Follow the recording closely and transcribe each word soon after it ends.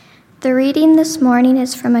The reading this morning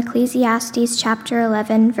is from Ecclesiastes chapter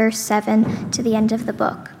 11, verse 7 to the end of the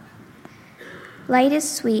book. Light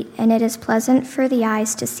is sweet, and it is pleasant for the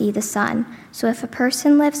eyes to see the sun. So if a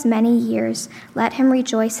person lives many years, let him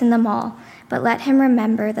rejoice in them all. But let him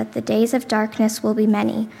remember that the days of darkness will be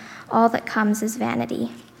many. All that comes is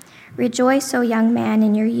vanity. Rejoice, O young man,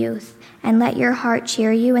 in your youth, and let your heart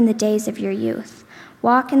cheer you in the days of your youth.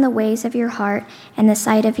 Walk in the ways of your heart and the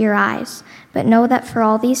sight of your eyes, but know that for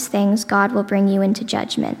all these things God will bring you into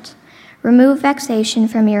judgment. Remove vexation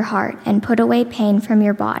from your heart and put away pain from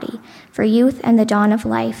your body, for youth and the dawn of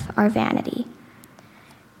life are vanity.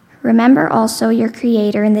 Remember also your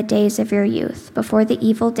Creator in the days of your youth, before the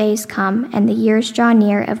evil days come and the years draw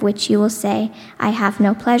near of which you will say, I have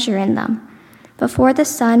no pleasure in them. Before the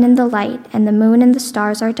sun and the light and the moon and the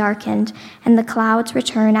stars are darkened, and the clouds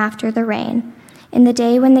return after the rain, in the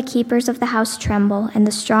day when the keepers of the house tremble, and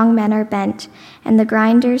the strong men are bent, and the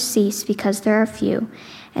grinders cease because there are few,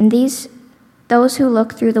 and those who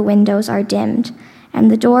look through the windows are dimmed,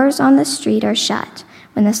 and the doors on the street are shut,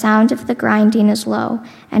 when the sound of the grinding is low,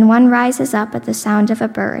 and one rises up at the sound of a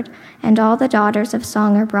bird, and all the daughters of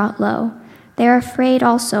song are brought low. They are afraid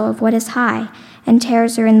also of what is high, and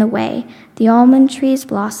tares are in the way. The almond trees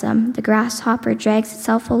blossom, the grasshopper drags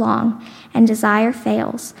itself along, and desire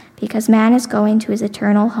fails, because man is going to his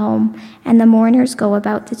eternal home, and the mourners go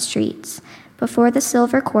about the streets. Before the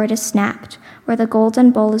silver cord is snapped, or the golden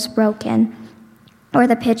bowl is broken, or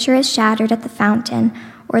the pitcher is shattered at the fountain,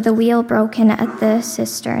 or the wheel broken at the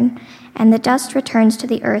cistern, and the dust returns to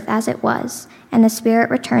the earth as it was, and the spirit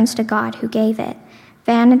returns to God who gave it.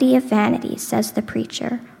 Vanity of vanities, says the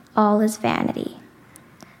preacher, all is vanity.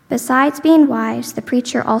 Besides being wise, the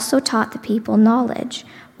preacher also taught the people knowledge,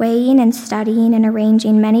 weighing and studying and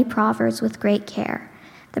arranging many proverbs with great care.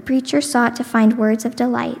 The preacher sought to find words of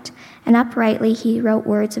delight, and uprightly he wrote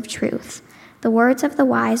words of truth. The words of the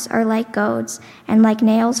wise are like goads, and like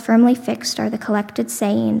nails firmly fixed are the collected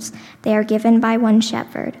sayings. They are given by one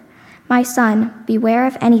shepherd. My son, beware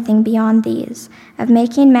of anything beyond these. Of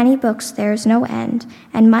making many books there is no end,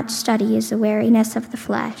 and much study is the weariness of the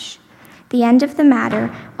flesh. The end of the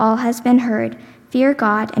matter, all has been heard. Fear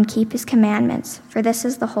God and keep his commandments, for this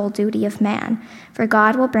is the whole duty of man. For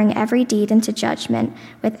God will bring every deed into judgment,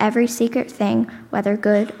 with every secret thing, whether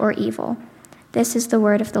good or evil. This is the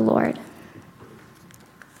word of the Lord.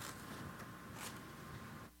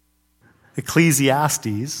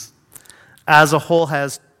 Ecclesiastes, as a whole,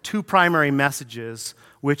 has two primary messages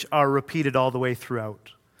which are repeated all the way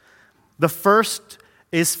throughout. The first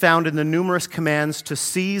is found in the numerous commands to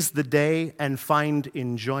seize the day and find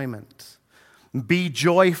enjoyment. Be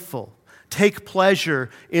joyful. Take pleasure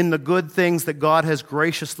in the good things that God has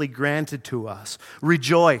graciously granted to us.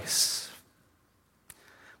 Rejoice.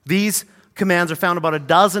 These commands are found about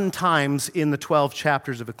 12 times in the 12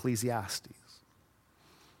 chapters of Ecclesiastes.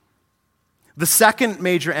 The second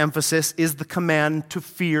major emphasis is the command to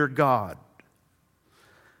fear God.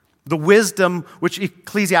 The wisdom which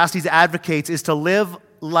Ecclesiastes advocates is to live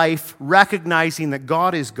life recognizing that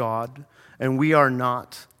God is God and we are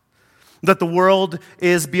not. That the world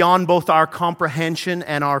is beyond both our comprehension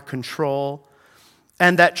and our control.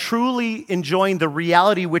 And that truly enjoying the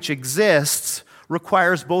reality which exists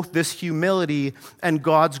requires both this humility and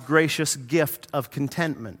God's gracious gift of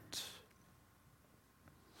contentment.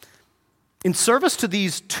 In service to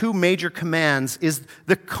these two major commands is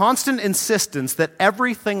the constant insistence that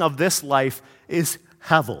everything of this life is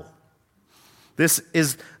hevel. This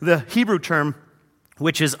is the Hebrew term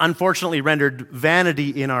which is unfortunately rendered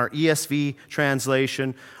vanity in our ESV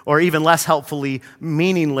translation, or even less helpfully,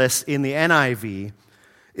 meaningless in the NIV.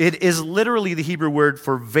 It is literally the Hebrew word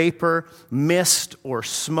for vapor, mist, or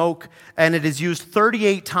smoke, and it is used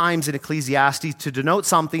 38 times in Ecclesiastes to denote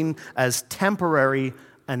something as temporary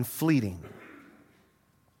and fleeting.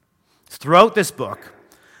 Throughout this book,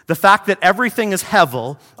 the fact that everything is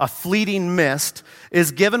hevel, a fleeting mist,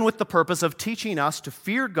 is given with the purpose of teaching us to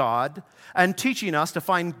fear God and teaching us to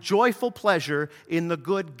find joyful pleasure in the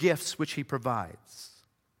good gifts which he provides.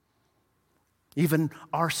 Even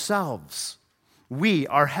ourselves, we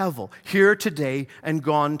are hevel, here today and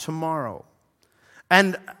gone tomorrow.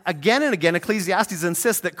 And again, Ecclesiastes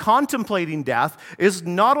insists that contemplating death is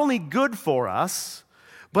not only good for us,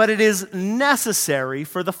 but it is necessary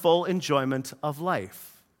for the full enjoyment of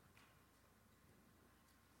life.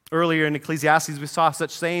 Earlier in Ecclesiastes, we saw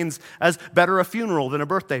such sayings as better a funeral than a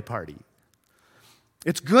birthday party.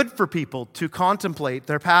 It's good for people to contemplate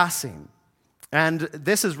their passing. And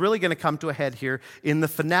this is really going to come to a head here in the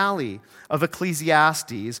finale of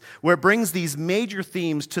Ecclesiastes, where it brings these major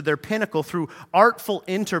themes to their pinnacle through artful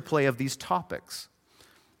interplay of these topics.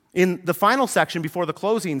 In the final section before the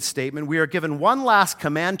closing statement, we are given one last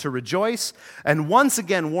command to rejoice and once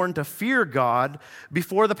again warned to fear God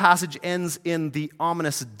before the passage ends in the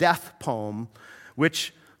ominous death poem,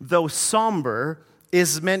 which, though somber,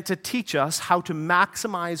 is meant to teach us how to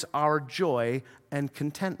maximize our joy and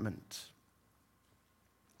contentment.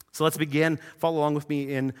 So let's begin. Follow along with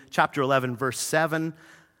me in chapter 11, verse 7.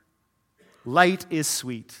 Light is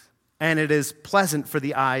sweet, and it is pleasant for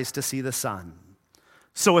the eyes to see the sun.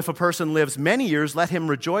 So if a person lives many years, let him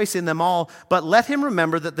rejoice in them all, but let him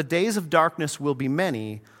remember that the days of darkness will be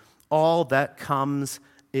many. All that comes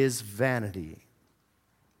is vanity.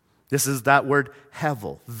 This is that word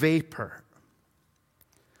hevel, vapor.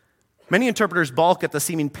 Many interpreters balk at the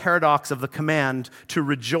seeming paradox of the command to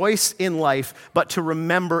rejoice in life, but to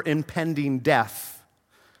remember impending death.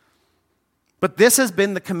 But this has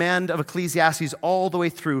been the command of Ecclesiastes all the way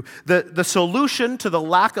through. The solution to the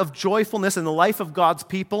lack of joyfulness in the life of God's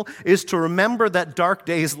people is to remember that dark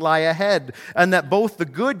days lie ahead, and that both the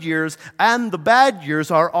good years and the bad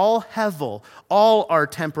years are all hevel, all are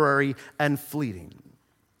temporary and fleeting.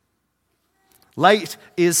 Light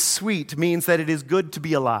is sweet means that it is good to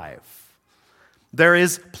be alive. There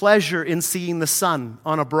is pleasure in seeing the sun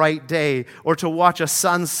on a bright day, or to watch a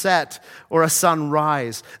sunset or a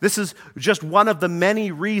sunrise. This is just one of the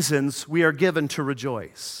many reasons we are given to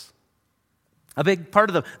rejoice. A big part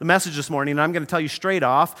of the message this morning, and I'm going to tell you straight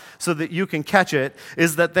off so that you can catch it,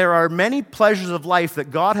 is that there are many pleasures of life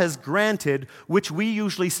that God has granted which we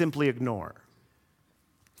usually simply ignore.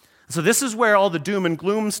 So this is where all the doom and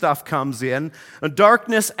gloom stuff comes in.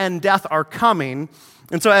 Darkness and death are coming.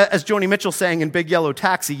 And so as Joni Mitchell sang in Big Yellow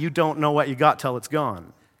Taxi, you don't know what you got till it's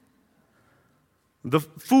gone. The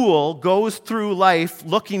fool goes through life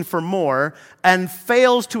looking for more and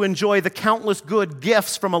fails to enjoy the countless good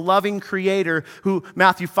gifts from a loving Creator who,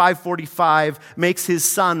 Matthew 5:45, makes his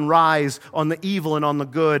sun rise on the evil and on the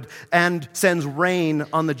good and sends rain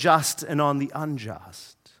on the just and on the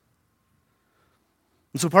unjust.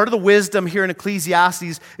 And so part of the wisdom here in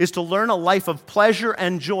Ecclesiastes is to learn a life of pleasure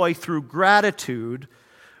and joy through gratitude,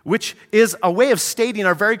 which is a way of stating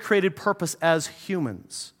our very created purpose as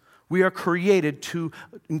humans. We are created to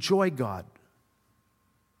enjoy God.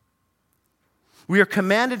 We are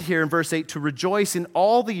commanded here in verse 8 to rejoice in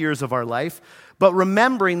all the years of our life, but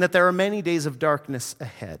remembering that there are many days of darkness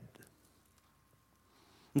ahead.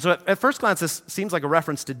 And so at first glance, this seems like a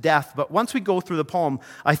reference to death, but once we go through the poem,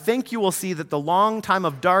 I think you will see that the long time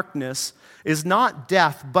of darkness is not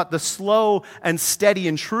death, but the slow and steady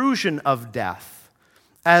intrusion of death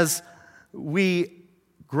as we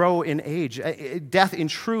grow in age. Death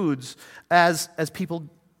intrudes as people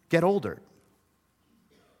get older.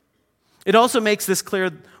 It also makes this clear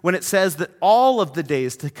when it says that all of the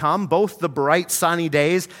days to come, both the bright sunny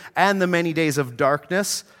days and the many days of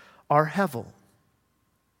darkness, are hevel.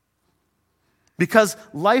 Because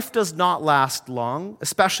life does not last long,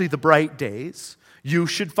 especially the bright days, you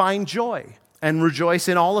should find joy and rejoice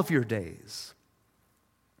in all of your days.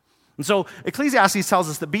 And so Ecclesiastes tells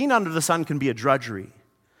us that being under the sun can be a drudgery,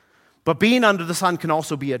 but being under the sun can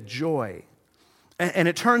also be a joy. And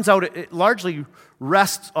it turns out it largely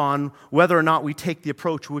rests on whether or not we take the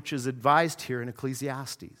approach which is advised here in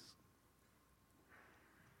Ecclesiastes.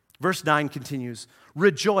 Verse 9 continues,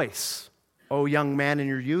 "Rejoice, O young man, in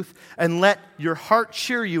your youth, and let your heart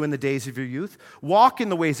cheer you in the days of your youth. Walk in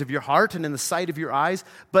the ways of your heart and in the sight of your eyes,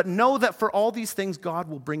 but know that for all these things God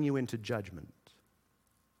will bring you into judgment."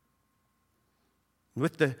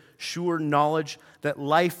 With the sure knowledge that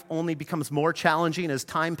life only becomes more challenging as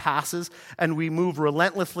time passes and we move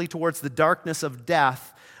relentlessly towards the darkness of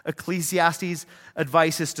death, Ecclesiastes'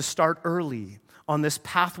 advice is to start early on this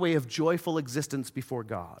pathway of joyful existence before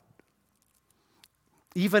God.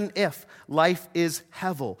 Even if life is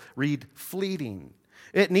hevel, read fleeting.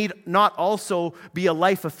 It need not also be a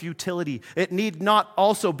life of futility. It need not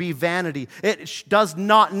also be vanity. It does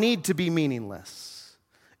not need to be meaningless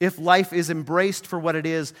if life is embraced for what it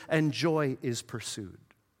is and joy is pursued.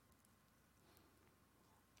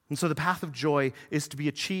 And so the path of joy is to be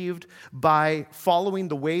achieved by following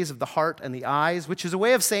the ways of the heart and the eyes, which is a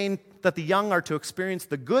way of saying that the young are to experience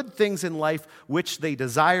the good things in life which they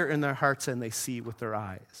desire in their hearts and they see with their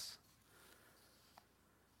eyes.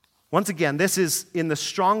 Once again, this is in the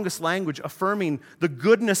strongest language affirming the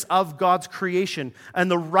goodness of God's creation and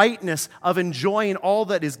the rightness of enjoying all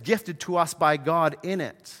that is gifted to us by God in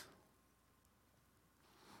it.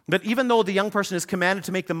 But even though the young person is commanded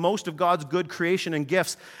to make the most of God's good creation and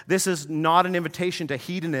gifts, this is not an invitation to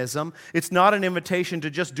hedonism. It's not an invitation to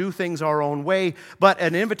just do things our own way, but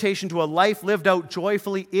an invitation to a life lived out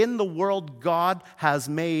joyfully in the world God has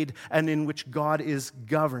made and in which God is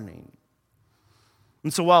governing.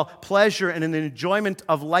 And so while pleasure and an enjoyment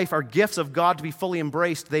of life are gifts of God to be fully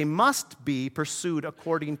embraced, they must be pursued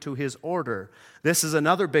according to His order. This is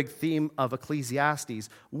another big theme of Ecclesiastes: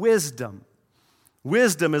 wisdom.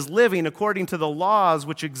 Wisdom is living according to the laws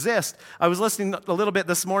which exist. I was listening a little bit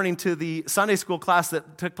this morning to the Sunday school class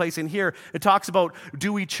that took place in here. It talks about,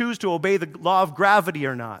 do we choose to obey the law of gravity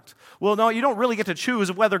or not? Well, no, you don't really get to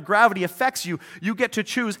choose whether gravity affects you. You get to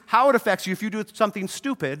choose how it affects you if you do something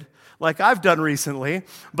stupid, like I've done recently,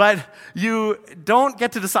 but you don't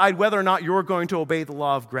get to decide whether or not you're going to obey the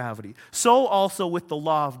law of gravity. So also with the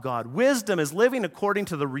law of God. Wisdom is living according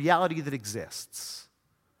to the reality that exists.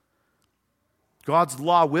 God's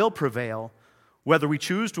law will prevail, whether we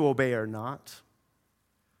choose to obey or not.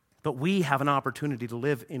 But we have an opportunity to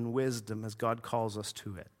live in wisdom as God calls us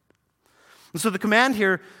to it. And so the command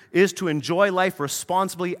here is to enjoy life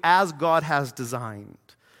responsibly as God has designed.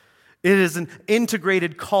 It is an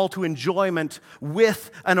integrated call to enjoyment with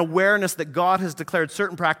an awareness that God has declared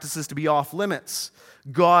certain practices to be off limits.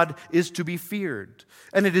 God is to be feared.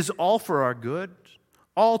 And it is all for our good,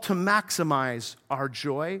 all to maximize our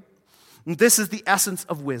joy. And this is the essence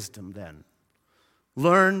of wisdom, then.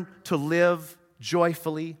 Learn to live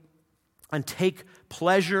joyfully and take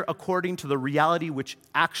pleasure according to the reality which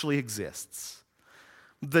actually exists.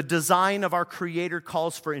 The design of our Creator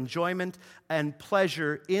calls for enjoyment and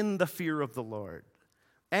pleasure in the fear of the Lord.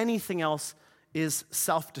 Anything else is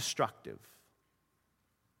self-destructive.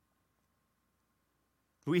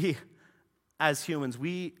 As humans,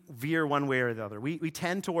 we veer one way or the other. We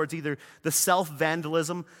tend towards either the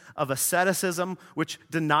self-vandalism of asceticism, which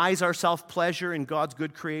denies ourselves pleasure in God's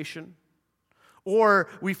good creation, or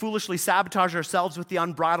we foolishly sabotage ourselves with the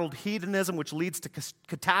unbridled hedonism, which leads to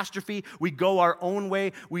catastrophe. We go our own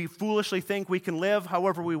way. We foolishly think we can live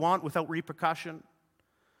however we want without repercussion.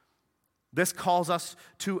 This calls us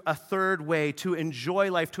to a third way, to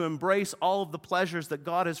enjoy life, to embrace all of the pleasures that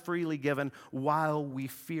God has freely given while we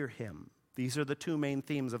fear Him. These are the two main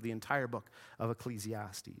themes of the entire book of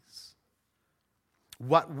Ecclesiastes.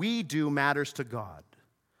 What we do matters to God.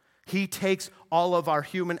 He takes all of our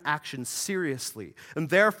human actions seriously, and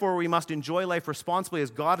therefore we must enjoy life responsibly as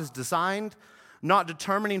God has designed, not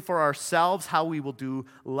determining for ourselves how we will do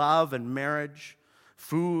love and marriage,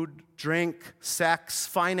 food, drink, sex,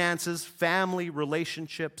 finances, family,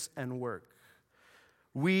 relationships, and work.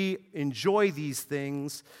 We enjoy these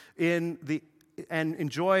things and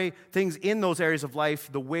enjoy things in those areas of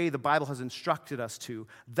life the way the Bible has instructed us to.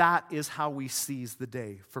 That is how we seize the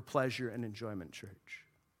day for pleasure and enjoyment, church.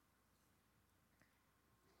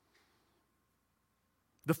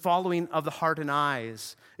 The following of the heart and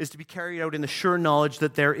eyes is to be carried out in the sure knowledge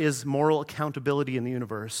that there is moral accountability in the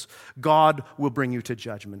universe. God will bring you to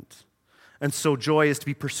judgment. And so joy is to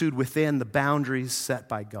be pursued within the boundaries set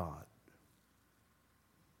by God.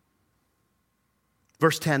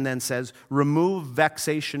 Verse 10 then says, remove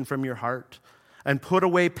vexation from your heart and put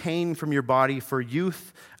away pain from your body, for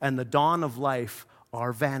youth and the dawn of life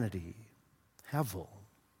are vanity. Hevel.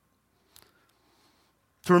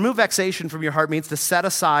 To remove vexation from your heart means to set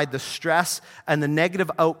aside the stress and the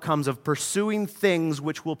negative outcomes of pursuing things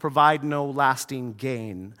which will provide no lasting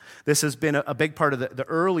gain. This has been a big part of the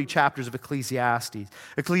early chapters of Ecclesiastes.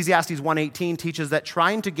 Ecclesiastes 1:18 teaches that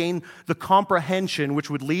trying to gain the comprehension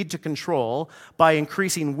which would lead to control by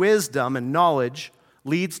increasing wisdom and knowledge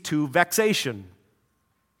leads to vexation.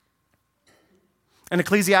 And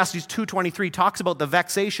Ecclesiastes 2:23 talks about the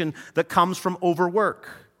vexation that comes from overwork,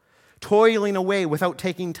 toiling away without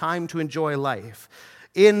taking time to enjoy life.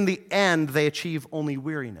 In the end, they achieve only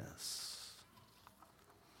weariness.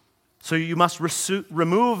 So you must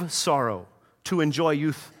remove sorrow to enjoy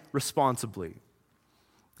youth responsibly.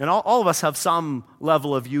 And all of us have some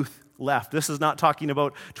level of youth left. This is not talking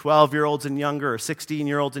about 12-year-olds and younger or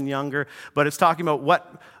 16-year-olds and younger, but it's talking about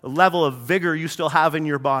what level of vigor you still have in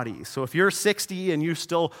your body. So if you're 60 and you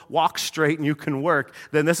still walk straight and you can work,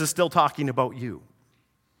 then this is still talking about you.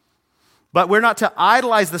 But we're not to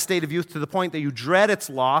idolize the state of youth to the point that you dread its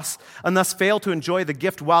loss and thus fail to enjoy the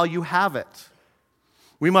gift while you have it.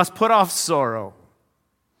 We must put off sorrow,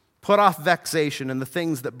 put off vexation and the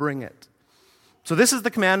things that bring it. So this is the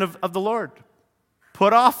command of the Lord.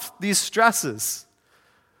 Put off these stresses,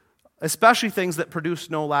 especially things that produce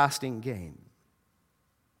no lasting gain.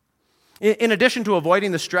 In addition to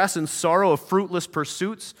avoiding the stress and sorrow of fruitless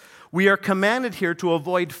pursuits, We are commanded here to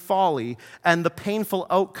avoid folly and the painful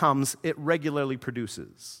outcomes it regularly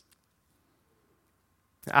produces.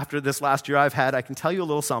 After this last year I've had, I can tell you a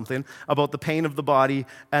little something about the pain of the body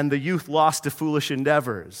and the youth lost to foolish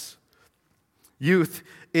endeavors. Youth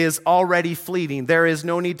is already fleeting. There is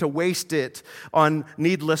no need to waste it on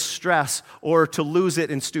needless stress or to lose it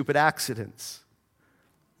in stupid accidents.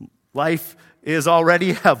 Life is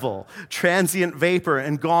already hevel, transient vapor,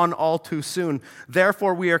 and gone all too soon.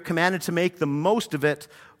 Therefore, we are commanded to make the most of it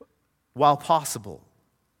while possible.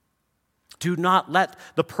 Do not let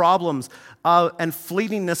the problems and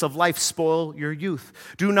fleetingness of life spoil your youth.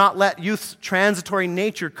 Do not let youth's transitory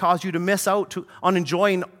nature cause you to miss out on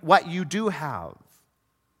enjoying what you do have.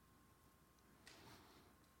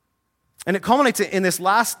 And it culminates in this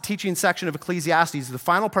last teaching section of Ecclesiastes, the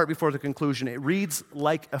final part before the conclusion. It reads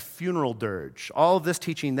like a funeral dirge. All of this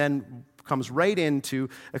teaching then comes right into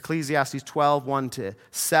Ecclesiastes 12,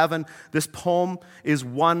 1-7. This poem is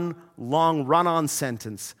one long run-on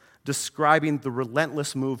sentence describing the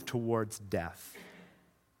relentless move towards death.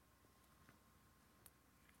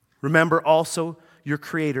 Remember also your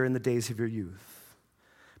Creator in the days of your youth,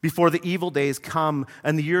 before the evil days come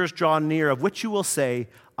and the years draw near, of which you will say,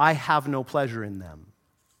 I have no pleasure in them.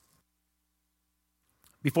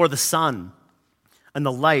 Before the sun and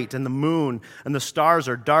the light and the moon and the stars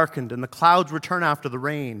are darkened and the clouds return after the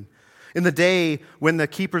rain, in the day when the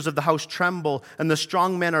keepers of the house tremble and the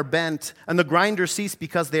strong men are bent and the grinders cease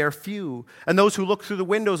because they are few and those who look through the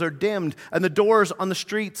windows are dimmed and the doors on the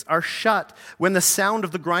streets are shut, when the sound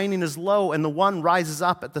of the grinding is low and the one rises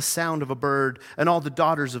up at the sound of a bird and all the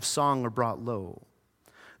daughters of song are brought low.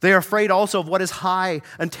 They are afraid also of what is high,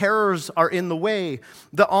 and terrors are in the way.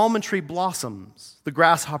 The almond tree blossoms, the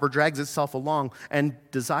grasshopper drags itself along, and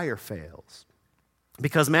desire fails.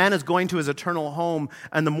 Because man is going to his eternal home,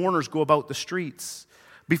 and the mourners go about the streets,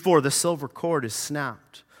 before the silver cord is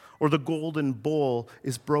snapped, or the golden bowl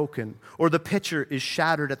is broken, or the pitcher is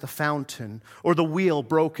shattered at the fountain, or the wheel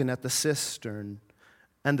broken at the cistern.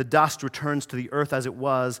 And the dust returns to the earth as it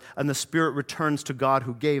was, and the spirit returns to God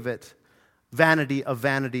who gave it. Vanity of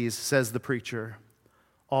vanities, says the preacher.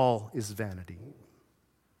 All is vanity.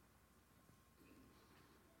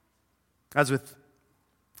 As with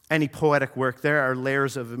any poetic work, there are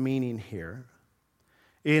layers of meaning here.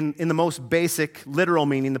 In the most basic literal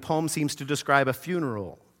meaning, the poem seems to describe a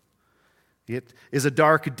funeral. It is a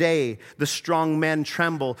dark day. The strong men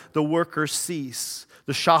tremble. The workers cease.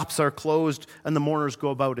 The shops are closed, and the mourners go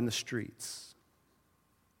about in the streets.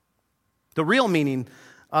 The real meaning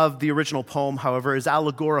of the original poem, however, is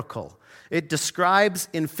allegorical. It describes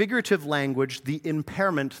in figurative language the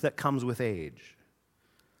impairment that comes with age.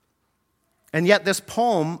 And yet this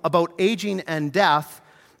poem about aging and death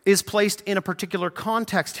is placed in a particular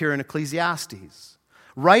context here in Ecclesiastes,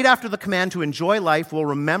 right after the command to enjoy life while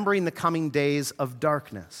remembering the coming days of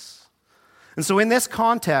darkness. And so in this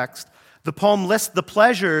context, the poem lists the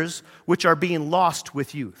pleasures which are being lost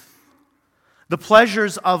with youth. The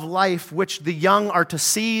pleasures of life which the young are to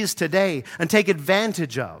seize today and take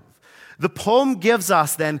advantage of. The poem gives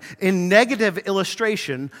us then, in negative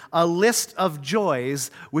illustration, a list of joys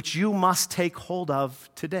which you must take hold of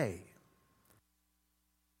today.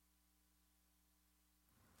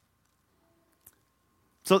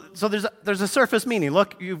 So there's a surface meaning.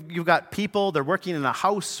 Look, you've got people, they're working in a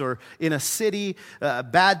house or in a city.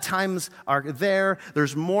 Bad times are there.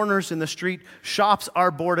 There's mourners in the street. Shops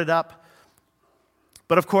are boarded up.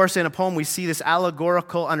 But of course, in a poem, we see this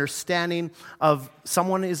allegorical understanding of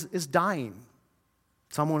someone is dying.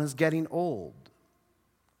 Someone is getting old.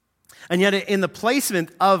 And yet in the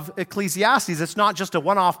placement of Ecclesiastes, it's not just a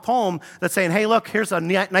one-off poem that's saying, hey, look, here's a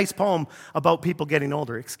nice poem about people getting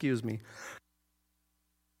older. Excuse me.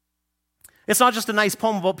 It's not just a nice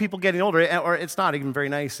poem about people getting older, or it's not even very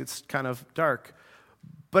nice. It's kind of dark.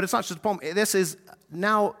 But it's not just a poem. This is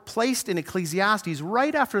now placed in Ecclesiastes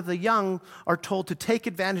right after the young are told to take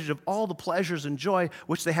advantage of all the pleasures and joy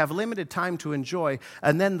which they have limited time to enjoy.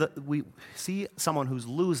 And then we see someone who's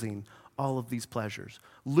losing all of these pleasures,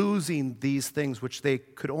 losing these things which they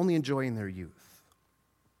could only enjoy in their youth.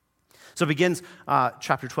 So it begins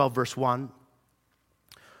chapter 12, verse 1.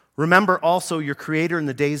 Remember also your Creator in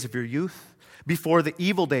the days of your youth, before the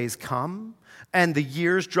evil days come, and the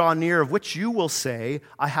years draw near, of which you will say,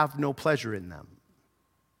 I have no pleasure in them.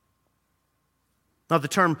 Now, the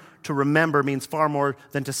term to remember means far more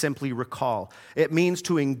than to simply recall. It means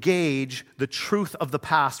to engage the truth of the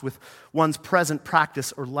past with one's present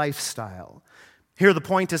practice or lifestyle. Here, the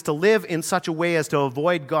point is to live in such a way as to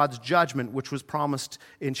avoid God's judgment, which was promised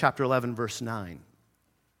in chapter 11, verse 9.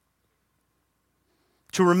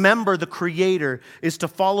 To remember the Creator is to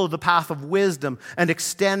follow the path of wisdom and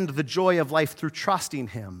extend the joy of life through trusting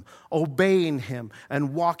Him, obeying Him,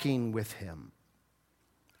 and walking with Him.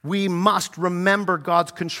 We must remember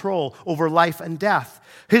God's control over life and death,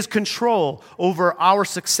 His control over our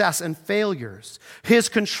success and failures, His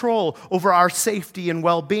control over our safety and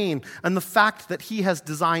well-being, and the fact that He has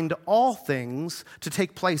designed all things to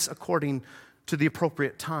take place according to the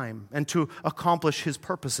appropriate time and to accomplish His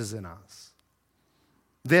purposes in us.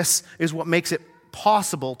 This is what makes it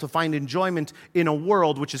possible to find enjoyment in a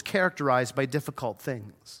world which is characterized by difficult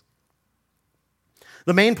things.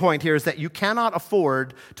 The main point here is that you cannot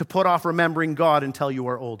afford to put off remembering God until you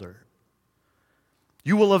are older.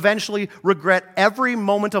 You will eventually regret every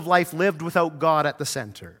moment of life lived without God at the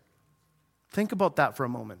center. Think about that for a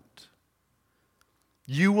moment.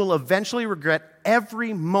 You will eventually regret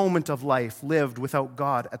every moment of life lived without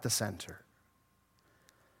God at the center.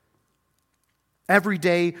 Every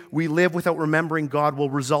day we live without remembering God will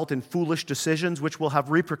result in foolish decisions which will have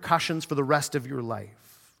repercussions for the rest of your life.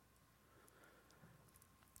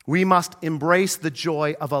 We must embrace the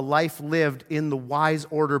joy of a life lived in the wise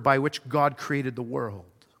order by which God created the world.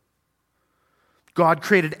 God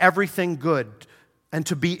created everything good and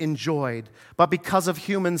to be enjoyed, but because of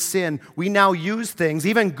human sin, we now use things,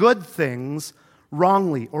 even good things,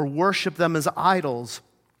 wrongly or worship them as idols.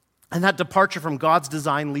 And that departure from God's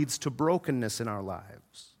design leads to brokenness in our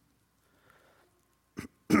lives.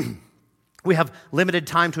 We have limited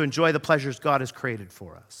time to enjoy the pleasures God has created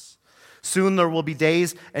for us. Soon there will be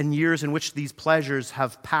days and years in which these pleasures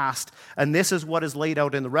have passed, and this is what is laid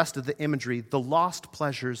out in the rest of the imagery, the lost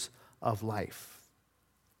pleasures of life.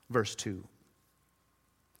 Verse 2.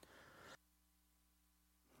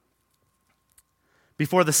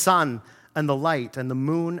 Before the sun and the light and the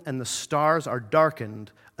moon and the stars are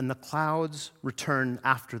darkened, and the clouds return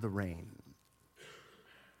after the rain.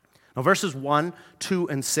 Now, verses 1, 2,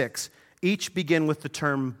 and 6 each begin with the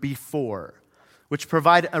term before, which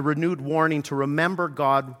provide a renewed warning to remember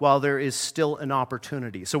God while there is still an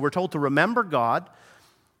opportunity. So we're told to remember God,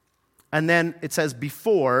 and then it says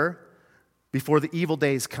before the evil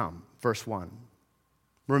days come, verse 1.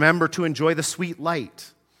 Remember to enjoy the sweet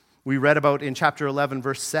light we read about in chapter 11,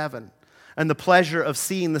 verse 7. And the pleasure of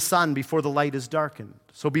seeing the sun before the light is darkened.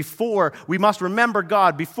 So we must remember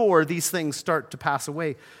God before these things start to pass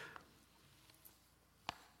away.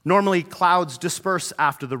 Normally, clouds disperse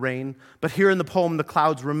after the rain, but here in the poem, the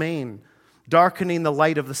clouds remain, darkening the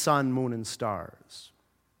light of the sun, moon, and stars.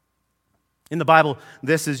 In the Bible,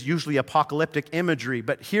 this is usually apocalyptic imagery,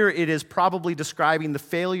 but here it is probably describing the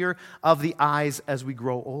failure of the eyes as we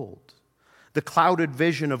grow old, the clouded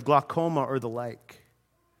vision of glaucoma or the like.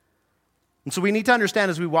 And so we need to understand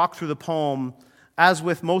as we walk through the poem, as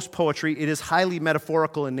with most poetry, it is highly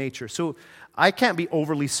metaphorical in nature. So I can't be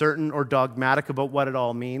overly certain or dogmatic about what it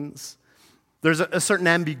all means. There's a certain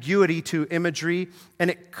ambiguity to imagery, and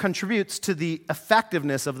it contributes to the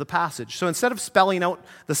effectiveness of the passage. So instead of spelling out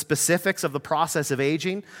the specifics of the process of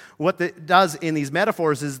aging, what it does in these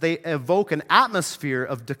metaphors is they evoke an atmosphere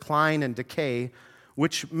of decline and decay,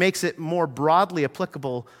 which makes it more broadly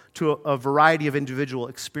applicable to a variety of individual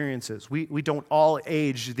experiences. We don't all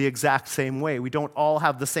age the exact same way. We don't all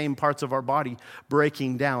have the same parts of our body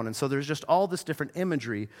breaking down. And so there's just all this different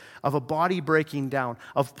imagery of a body breaking down,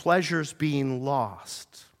 of pleasures being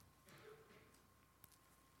lost.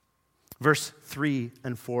 Verse 3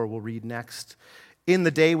 and 4 we'll read next. In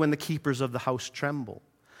the day when the keepers of the house tremble,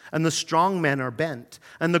 and the strong men are bent,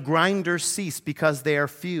 and the grinders cease because they are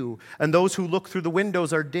few, and those who look through the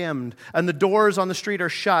windows are dimmed, and the doors on the street are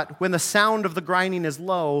shut, when the sound of the grinding is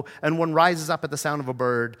low, and one rises up at the sound of a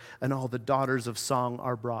bird, and all the daughters of song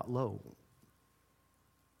are brought low.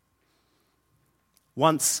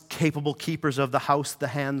 Once capable keepers of the house, the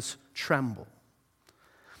hands tremble.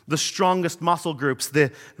 The strongest muscle groups,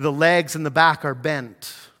 the legs and the back are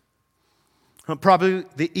bent. Probably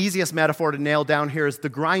the easiest metaphor to nail down here is the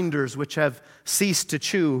grinders which have ceased to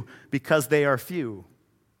chew because they are few.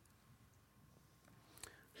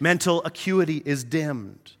 Mental acuity is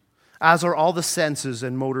dimmed, as are all the senses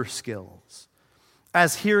and motor skills.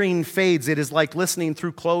 As hearing fades, it is like listening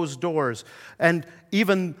through closed doors. And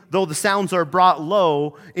even though the sounds are brought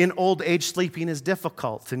low, in old age sleeping is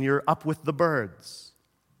difficult and you're up with the birds.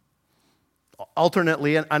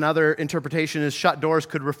 Alternately, another interpretation is shut doors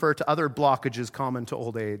could refer to other blockages common to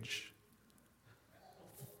old age.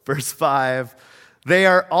 Verse 5, they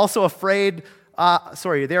are afraid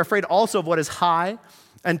also of what is high,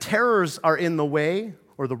 and terrors are in the way,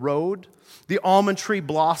 or the road. The almond tree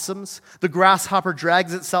blossoms, the grasshopper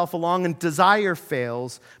drags itself along, and desire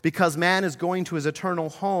fails because man is going to his eternal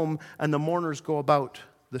home and the mourners go about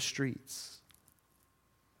the streets.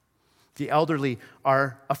 The elderly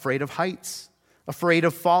are afraid of heights, afraid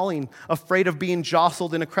of falling, afraid of being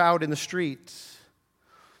jostled in a crowd in the street.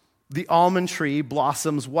 The almond tree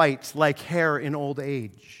blossoms white like hair in old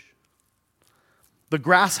age. The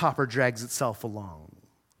grasshopper drags itself along,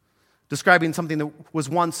 describing something that was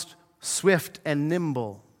once swift and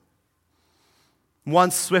nimble.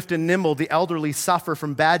 Once swift and nimble, the elderly suffer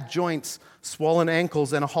from bad joints, swollen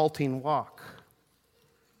ankles, and a halting walk.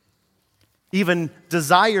 Even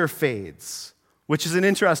desire fades, which is an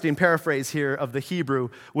interesting paraphrase here of the Hebrew,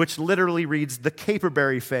 which literally reads, the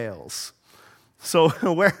caperberry fails. So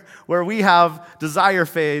where we have desire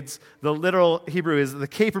fades, the literal Hebrew is the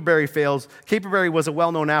caperberry fails. Caperberry was a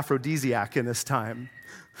well-known aphrodisiac in this time.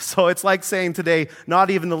 So it's like saying today, not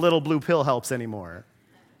even the little blue pill helps anymore.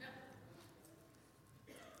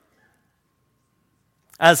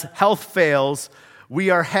 As health fails, we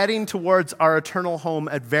are heading towards our eternal home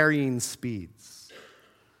at varying speeds.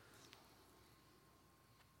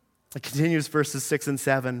 It continues verses 6 and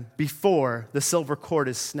 7. Before the silver cord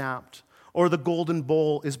is snapped, or the golden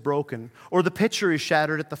bowl is broken, or the pitcher is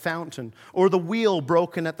shattered at the fountain, or the wheel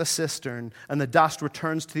broken at the cistern, and the dust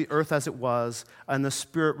returns to the earth as it was, and the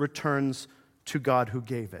spirit returns to God who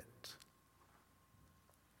gave it.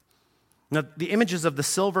 Now, the images of the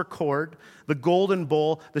silver cord, the golden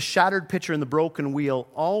bowl, the shattered pitcher, and the broken wheel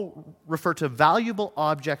all refer to valuable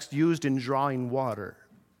objects used in drawing water.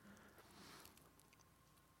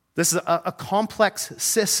 This is a complex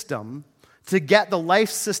system to get the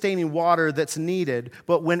life-sustaining water that's needed,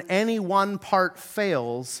 but when any one part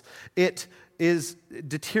fails, it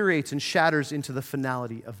deteriorates and shatters into the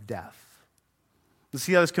finality of death. You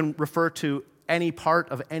see how this can refer to any part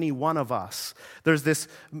of any one of us. There's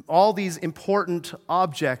all these important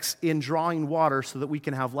objects in drawing water so that we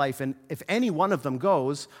can have life, and if any one of them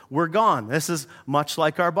goes, we're gone. This is much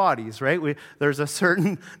like our bodies, right? There's a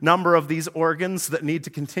certain number of these organs that need to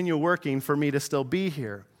continue working for me to still be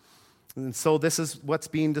here. And so this is what's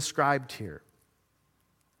being described here.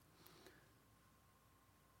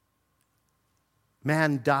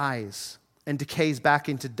 Man dies and decays back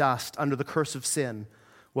into dust under the curse of sin,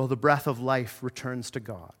 while the breath of life returns to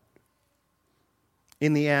God.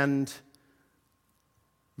 In the end,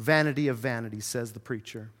 vanity of vanities, says the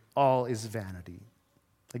preacher. All is vanity.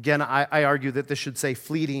 Again, I argue that this should say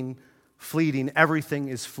fleeting, fleeting. Everything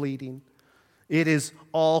is fleeting. It is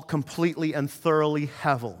all completely and thoroughly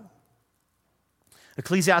hevel.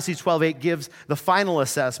 Ecclesiastes 12:8 gives the final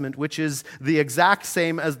assessment, which is the exact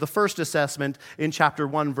same as the first assessment in chapter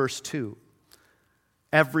 1, verse 2.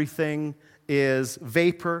 Everything is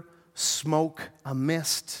vapor, smoke, a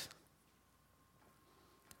mist.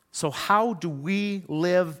 So how do we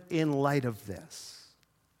live in light of this?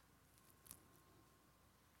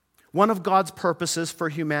 One of God's purposes for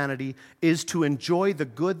humanity is to enjoy the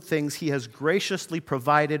good things He has graciously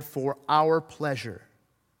provided for our pleasure.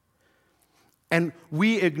 And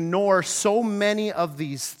we ignore so many of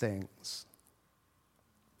these things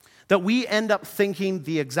that we end up thinking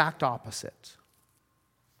the exact opposite.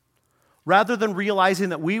 Rather than realizing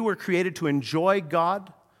that we were created to enjoy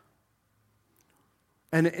God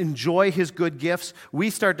and enjoy His good gifts, we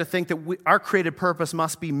start to think that our created purpose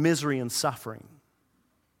must be misery and suffering.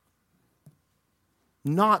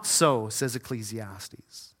 Not so, says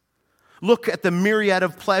Ecclesiastes. Look at the myriad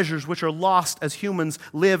of pleasures which are lost as humans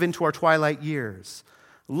live into our twilight years.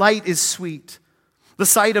 Light is sweet, the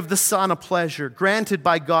sight of the sun a pleasure, granted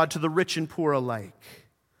by God to the rich and poor alike.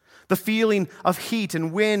 The feeling of heat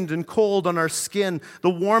and wind and cold on our skin, the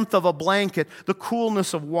warmth of a blanket, the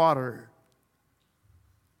coolness of water.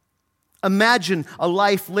 Imagine a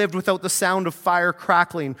life lived without the sound of fire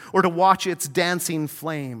crackling or to watch its dancing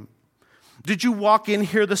flame. Did you walk in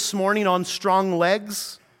here this morning on strong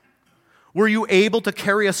legs? Were you able to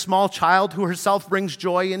carry a small child who herself brings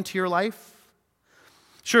joy into your life?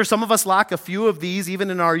 Sure, some of us lack a few of these even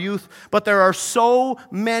in our youth, but there are so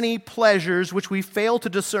many pleasures which we fail to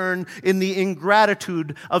discern in the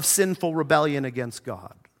ingratitude of sinful rebellion against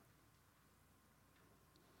God.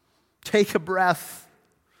 Take a breath.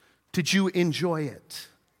 Did you enjoy it?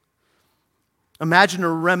 Imagine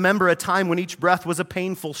or remember a time when each breath was a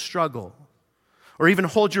painful struggle. Or even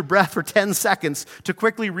hold your breath for 10 seconds to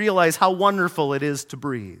quickly realize how wonderful it is to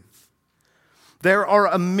breathe. There are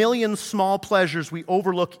a million small pleasures we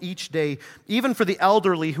overlook each day, even for the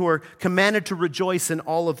elderly who are commanded to rejoice in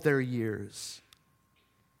all of their years.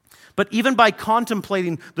 But even by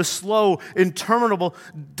contemplating the slow, interminable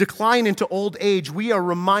decline into old age, we are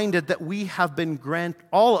reminded that we have been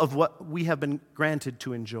all of what we have been granted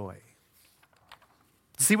to enjoy.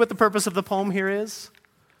 See what the purpose of the poem here is?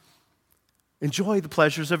 Enjoy the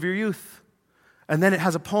pleasures of your youth. And then it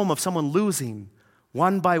has a poem of someone losing,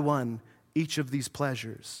 one by one, each of these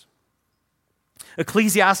pleasures.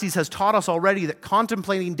 Ecclesiastes has taught us already that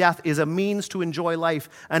contemplating death is a means to enjoy life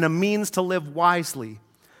and a means to live wisely.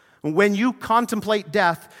 When you contemplate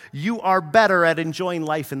death, you are better at enjoying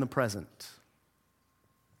life in the present.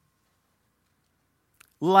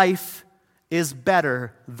 Life is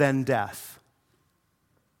better than death.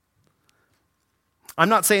 I'm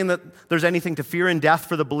not saying that there's anything to fear in death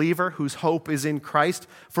for the believer whose hope is in Christ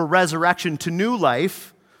for resurrection to new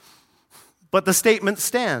life, but the statement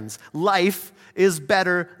stands. Life is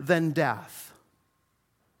better than death.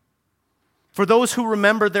 For those who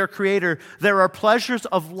remember their Creator, there are pleasures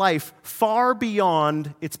of life far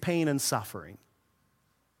beyond its pain and suffering.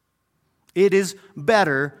 It is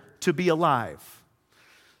better to be alive.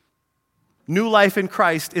 New life in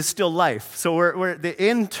Christ is still life. So we're the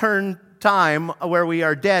intern time where we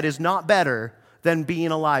are dead is not better than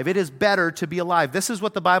being alive. It is better to be alive. This is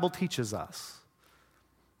what the Bible teaches us.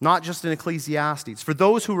 Not just in Ecclesiastes. For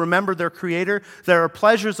those who remember their Creator, there are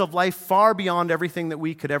pleasures of life far beyond everything that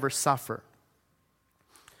we could ever suffer.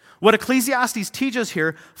 What Ecclesiastes teaches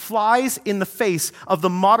here flies in the face of the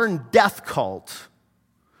modern death cult,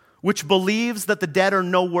 which believes that the dead are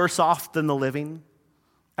no worse off than the living,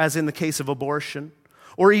 as in the case of abortion,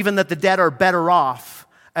 or even that the dead are better off,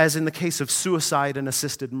 as in the case of suicide and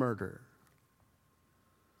assisted murder.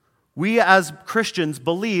 We as Christians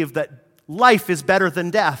believe that life is better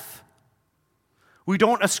than death. We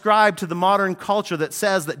don't ascribe to the modern culture that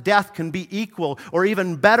says that death can be equal or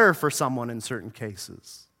even better for someone in certain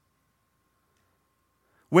cases.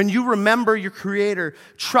 When you remember your Creator,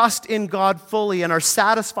 trust in God fully, and are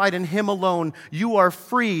satisfied in Him alone, you are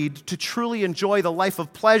freed to truly enjoy the life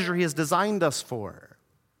of pleasure He has designed us for.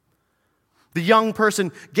 The young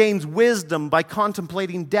person gains wisdom by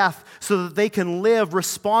contemplating death so that they can live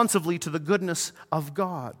responsively to the goodness of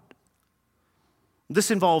God.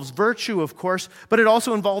 This involves virtue, of course, but it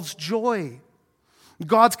also involves joy.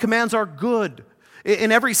 God's commands are good.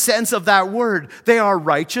 In every sense of that word, they are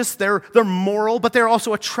righteous, they're moral, but they're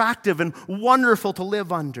also attractive and wonderful to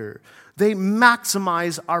live under. They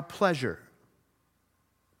maximize our pleasure.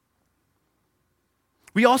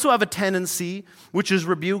 We also have a tendency, which is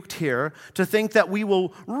rebuked here, to think that we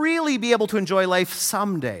will really be able to enjoy life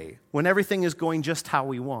someday when everything is going just how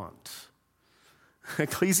we want.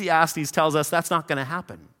 Ecclesiastes tells us that's not going to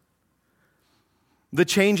happen. The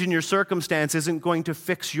change in your circumstance isn't going to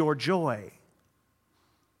fix your joy.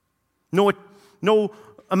 No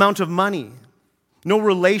amount of money, no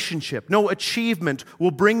relationship, no achievement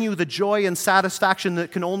will bring you the joy and satisfaction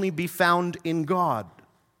that can only be found in God.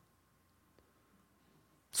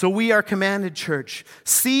 So we are commanded, church,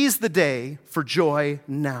 seize the day for joy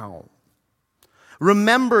now.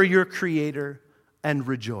 Remember your Creator and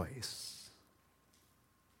rejoice.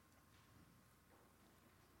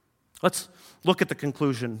 Let's look at the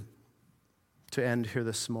conclusion to end here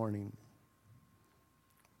this morning.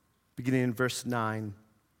 Beginning in verse 9.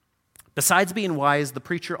 Besides being wise, the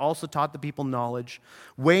preacher also taught the people knowledge,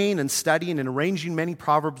 weighing and studying and arranging many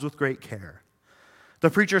proverbs with great care. The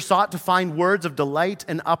preacher sought to find words of delight,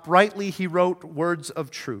 and uprightly he wrote words of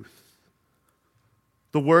truth.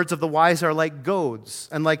 The words of the wise are like goads,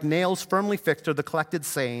 and like nails firmly fixed are the collected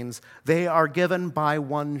sayings. They are given by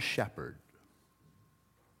one shepherd.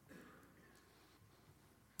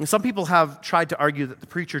 And some people have tried to argue that the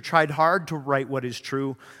preacher tried hard to write what is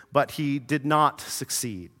true, but he did not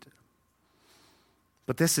succeed.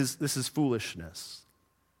 But this is foolishness.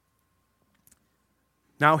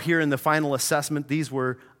 Now here in the final assessment, these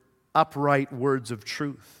were upright words of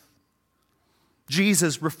truth.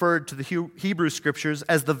 Jesus referred to the Hebrew Scriptures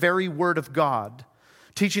as the very Word of God,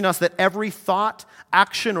 teaching us that every thought,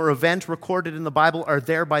 action, or event recorded in the Bible are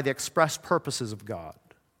there by the express purposes of God.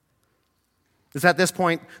 It's at this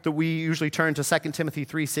point that we usually turn to 2 Timothy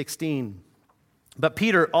 3:16. But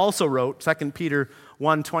Peter also wrote, 2 Peter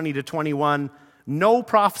 1:20-21, no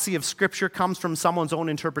prophecy of Scripture comes from someone's own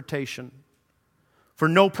interpretation. For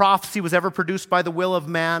no prophecy was ever produced by the will of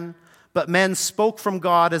man, but men spoke from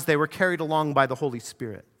God as they were carried along by the Holy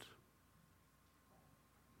Spirit.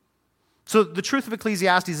 So the truth of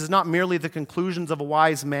Ecclesiastes is not merely the conclusions of a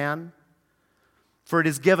wise man, for it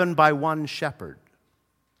is given by one shepherd.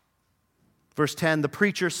 Verse 10, the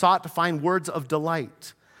preacher sought to find words of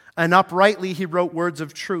delight, and uprightly he wrote words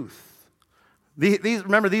of truth.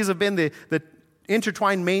 Remember, these have been the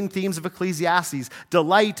intertwined main themes of Ecclesiastes: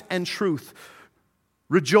 delight and truth,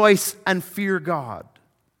 rejoice and fear God,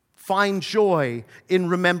 find joy in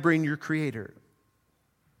remembering your Creator.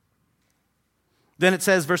 Then it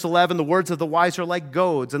says, verse 11, the words of the wise are like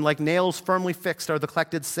goads, and like nails firmly fixed are the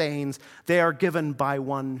collected sayings. They are given by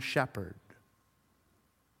one shepherd.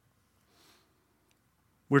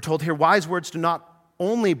 We're told here, wise words do not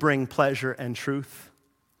only bring pleasure and truth,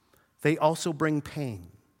 they also bring pain.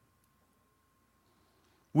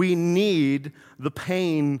 We need the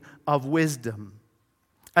pain of wisdom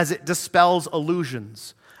as it dispels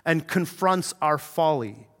illusions and confronts our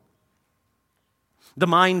folly. The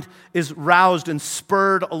mind is roused and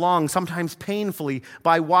spurred along, sometimes painfully,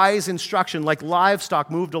 by wise instruction, like livestock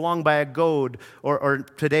moved along by a goad, or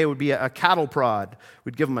today would be a cattle prod.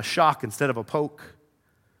 We'd give them a shock instead of a poke.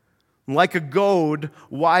 Like a goad,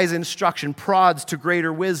 wise instruction prods to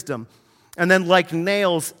greater wisdom. And then like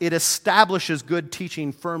nails, it establishes good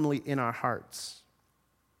teaching firmly in our hearts.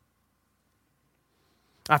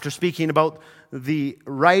 After speaking about the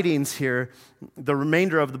writings here, the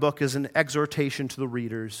remainder of the book is an exhortation to the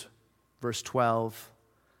readers. Verse 12,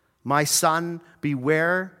 my son,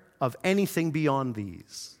 beware of anything beyond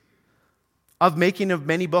these. Of making of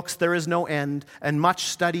many books there is no end, and much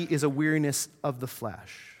study is a weariness of the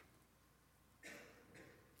flesh.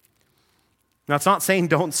 Now, it's not saying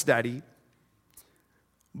don't study,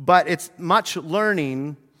 but it's much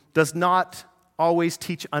learning does not always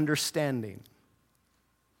teach understanding.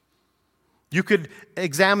 You could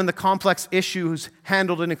examine the complex issues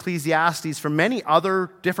handled in Ecclesiastes from many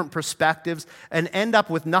other different perspectives and end up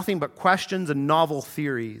with nothing but questions and novel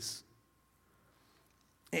theories.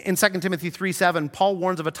 In 2 Timothy 3:7, Paul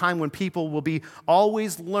warns of a time when people will be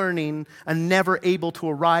always learning and never able to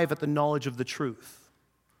arrive at the knowledge of the truth.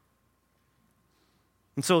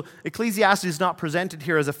 And so Ecclesiastes is not presented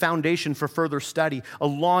here as a foundation for further study, a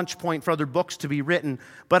launch point for other books to be written,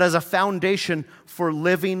 but as a foundation for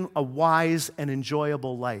living a wise and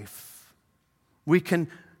enjoyable life. We can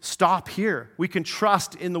stop here. We can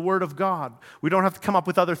trust in the Word of God. We don't have to come up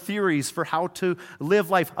with other theories for how to live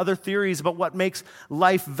life, other theories about what makes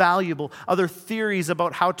life valuable, other theories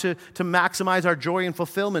about how to maximize our joy and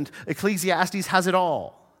fulfillment. Ecclesiastes has it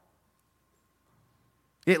all.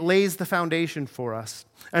 It lays the foundation for us.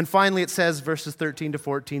 And finally, it says, verses 13 to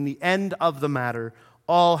 14, the end of the matter,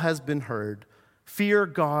 all has been heard. Fear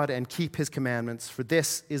God and keep his commandments, for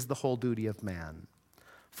this is the whole duty of man.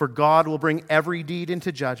 For God will bring every deed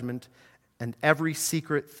into judgment and every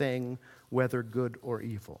secret thing, whether good or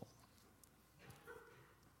evil.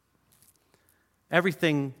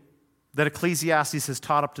 Everything that Ecclesiastes has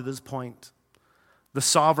taught up to this point, the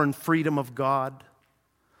sovereign freedom of God,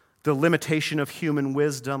 the limitation of human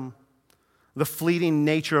wisdom, the fleeting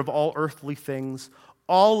nature of all earthly things,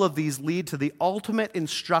 all of these lead to the ultimate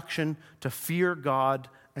instruction to fear God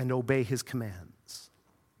and obey his commands.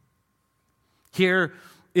 Here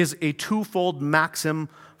is a twofold maxim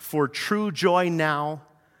for true joy now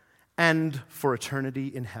and for eternity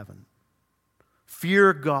in heaven.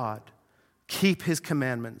 Fear God, keep his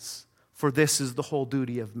commandments, for this is the whole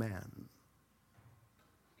duty of man.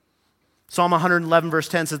 Psalm 111 verse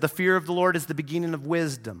 10 says, the fear of the Lord is the beginning of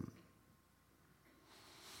wisdom.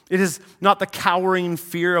 It is not the cowering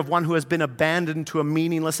fear of one who has been abandoned to a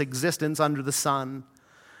meaningless existence under the sun,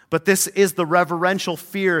 but this is the reverential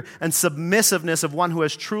fear and submissiveness of one who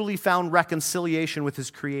has truly found reconciliation with his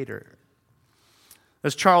Creator.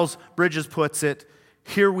 As Charles Bridges puts it,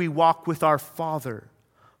 here we walk with our Father,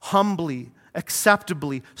 humbly,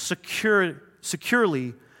 acceptably,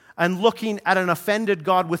 securely, and looking at an offended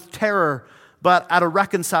God with terror, but at a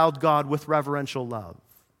reconciled God with reverential love.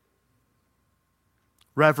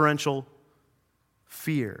 Reverential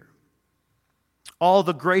fear. All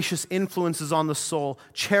the gracious influences on the soul,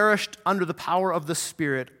 cherished under the power of the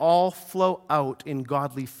Spirit, all flow out in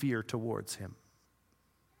godly fear towards him.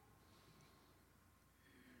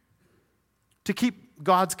 To keep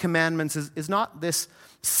God's commandments is not this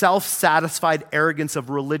self-satisfied arrogance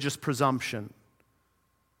of religious presumption,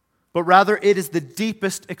 but rather it is the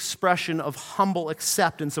deepest expression of humble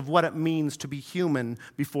acceptance of what it means to be human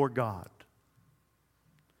before God.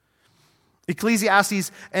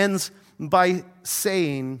 Ecclesiastes ends by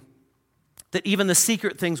saying that even the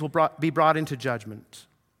secret things will be brought into judgment.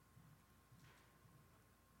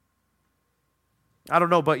 I don't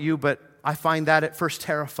know about you, but I find that at first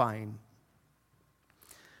terrifying.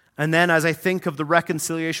 And then as I think of the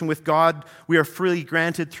reconciliation with God we are freely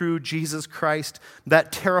granted through Jesus Christ,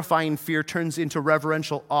 that terrifying fear turns into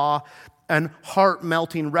reverential awe and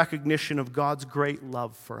heart-melting recognition of God's great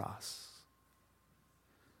love for us.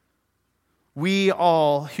 We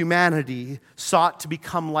all, humanity, sought to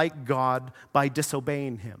become like God by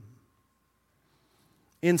disobeying him.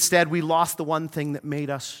 Instead, we lost the one thing that made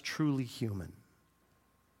us truly human.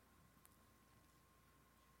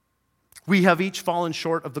 We have each fallen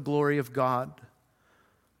short of the glory of God,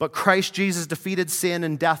 but Christ Jesus defeated sin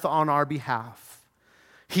and death on our behalf.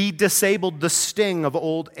 He disabled the sting of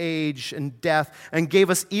old age and death and gave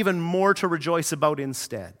us even more to rejoice about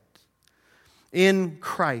instead. In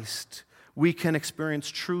Christ, we can experience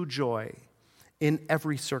true joy in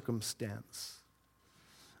every circumstance.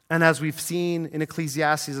 And as we've seen in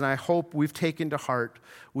Ecclesiastes, and I hope we've taken to heart,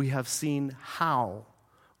 we have seen how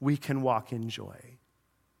we can walk in joy.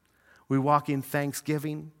 We walk in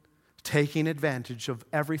thanksgiving, taking advantage of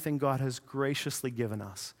everything God has graciously given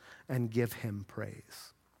us, and give him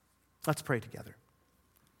praise. Let's pray together.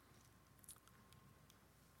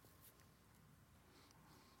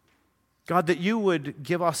 God, that you would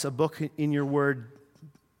give us a book in your word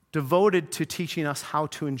devoted to teaching us how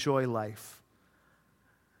to enjoy life.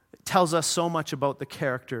 It tells us so much about the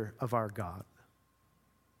character of our God.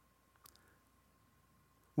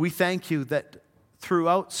 We thank you that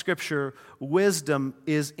throughout Scripture, wisdom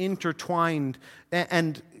is intertwined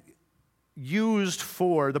and used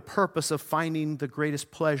for the purpose of finding the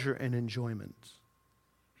greatest pleasure and enjoyment.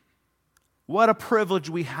 What a privilege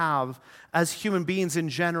we have as human beings in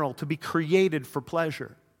general to be created for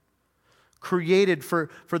pleasure, created for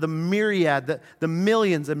the myriad, the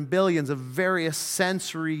millions and billions of various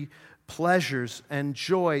sensory pleasures and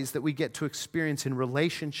joys that we get to experience in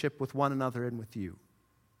relationship with one another and with you.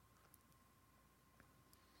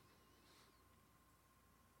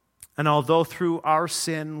 And although through our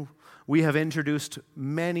sin we have introduced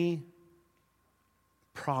many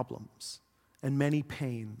problems and many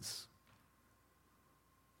pains,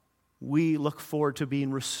 we look forward to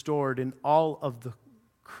being restored in all of the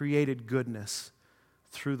created goodness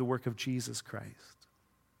through the work of Jesus Christ.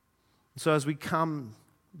 So as we come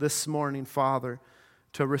this morning, Father,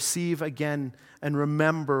 to receive again and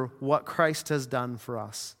remember what Christ has done for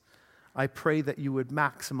us, I pray that you would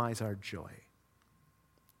maximize our joy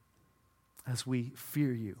as we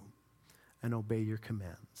fear you and obey your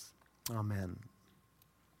commands. Amen.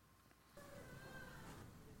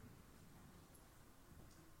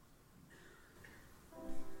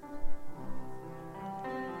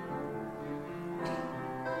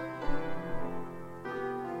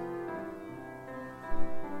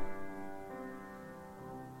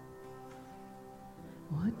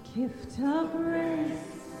 What gift of grace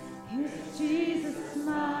is Jesus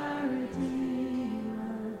my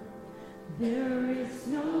Redeemer? There is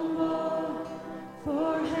no more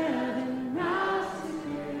for heaven now to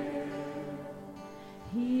give.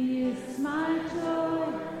 He is my joy,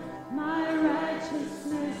 my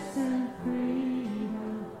righteousness and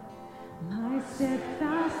freedom, my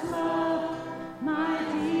steadfast love, my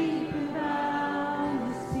deep and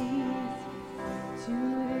boundless peace. To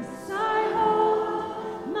this I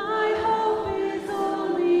hold, my hope is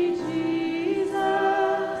only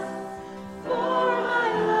Jesus. For my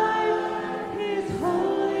life is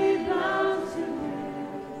wholly bound to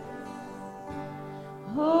Him.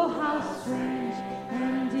 Oh, how strange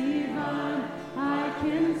and divine, I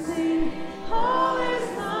can sing, all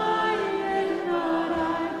is mine and not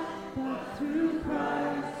I, but through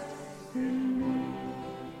Christ in me.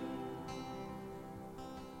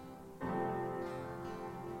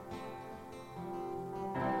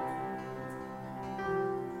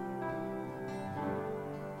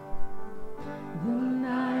 The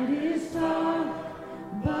night is dark,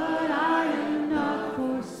 but I am not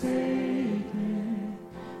forsaken.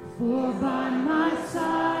 For by my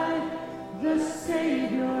side, the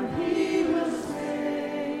Savior, He will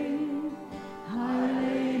stay. I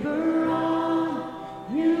labor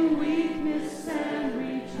on in weakness and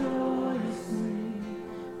rejoicing.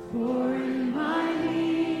 For in my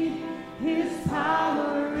need, His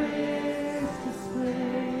power is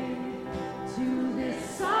displayed. To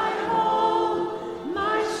this I hold,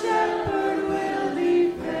 my shepherd will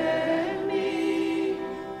defend me.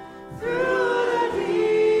 Through the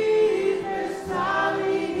deepest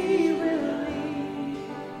valley He will lead.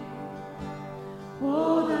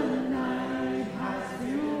 Oh, the night has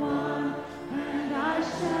been won, and I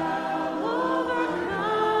shall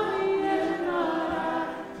overcome, yet not I,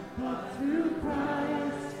 but through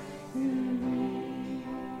Christ in me.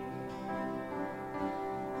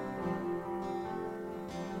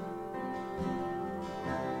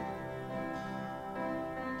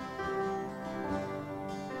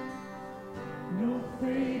 No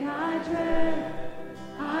fate I dread,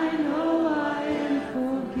 I know I am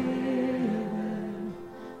forgiven.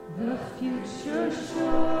 The future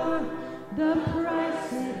sure, The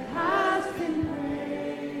price it has been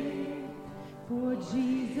paid, for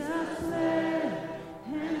Jesus bled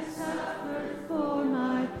and suffered for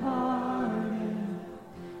my pardon,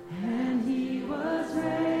 and he was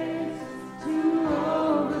raised to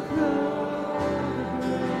overthrow the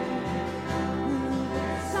grave. Through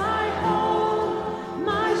this I hold,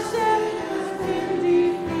 my shame has been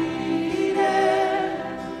defeated.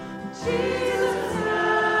 Jesus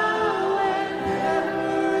now and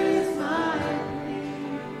ever is my plea.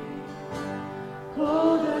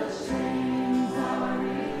 Oh, the chains are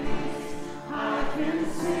released. I can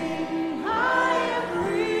sing, I am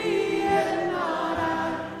free, and not I,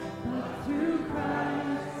 but through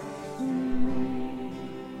Christ in me.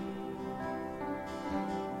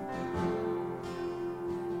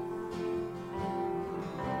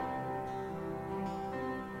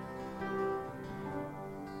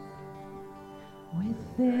 With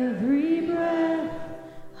every breath,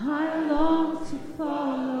 I long to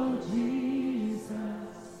follow Jesus,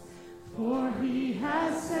 for he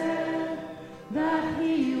has said that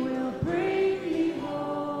he will bring me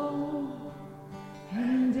home.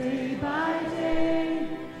 And day by day,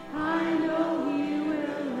 I know he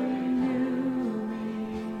will renew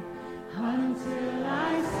me until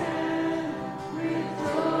I stand with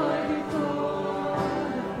joy before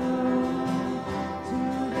the throne. To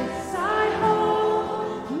this I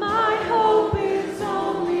hold, my hope is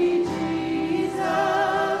only Jesus.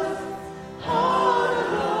 All the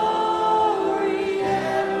glory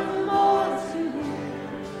evermore to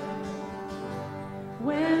him.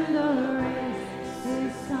 When the race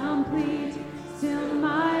is complete, still